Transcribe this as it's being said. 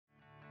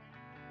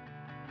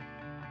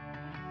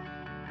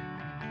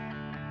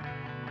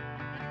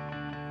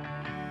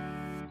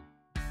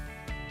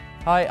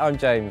Hi, I'm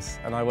James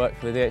and I work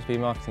for the dhb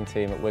marketing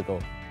team at Wiggle.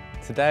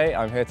 Today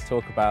I'm here to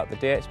talk about the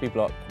dhb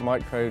Blok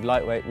Micro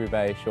lightweight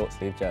Roubaix short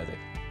sleeve jersey.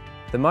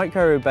 The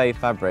Micro Roubaix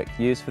fabric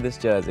used for this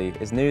jersey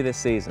is new this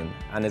season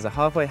and is a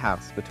halfway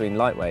house between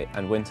lightweight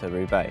and winter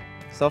Roubaix.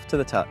 Soft to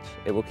the touch,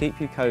 it will keep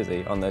you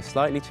cosy on those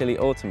slightly chilly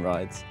autumn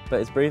rides, but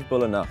it's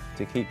breathable enough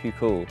to keep you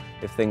cool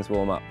if things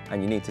warm up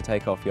and you need to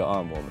take off your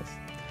arm warmers.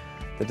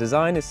 The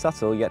design is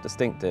subtle yet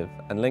distinctive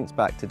and links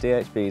back to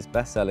dhb's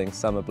best-selling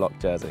summer block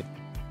jersey.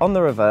 On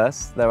the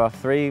reverse, there are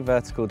 3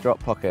 vertical drop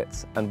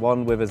pockets and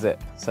 1 with a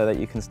zip so that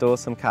you can store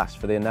some cash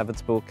for the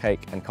inevitable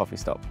cake and coffee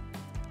stop.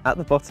 At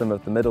the bottom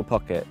of the middle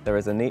pocket, there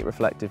is a neat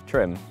reflective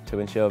trim to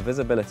ensure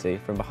visibility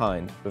from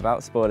behind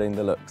without spoiling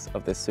the looks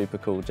of this super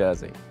cool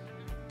jersey.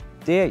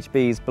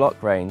 dhb's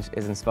Blok range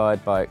is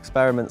inspired by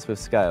experiments with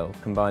scale,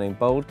 combining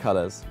bold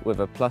colours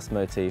with a plus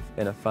motif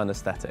in a fun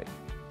aesthetic.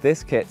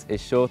 This kit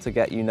is sure to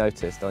get you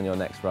noticed on your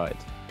next ride.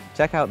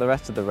 Check out the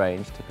rest of the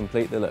range to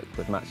complete the look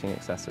with matching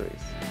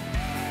accessories.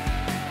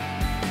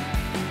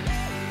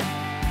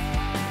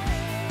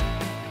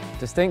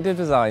 Distinctive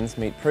designs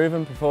meet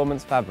proven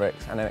performance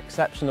fabrics and an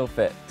exceptional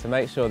fit to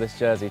make sure this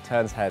jersey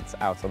turns heads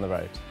out on the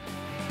road.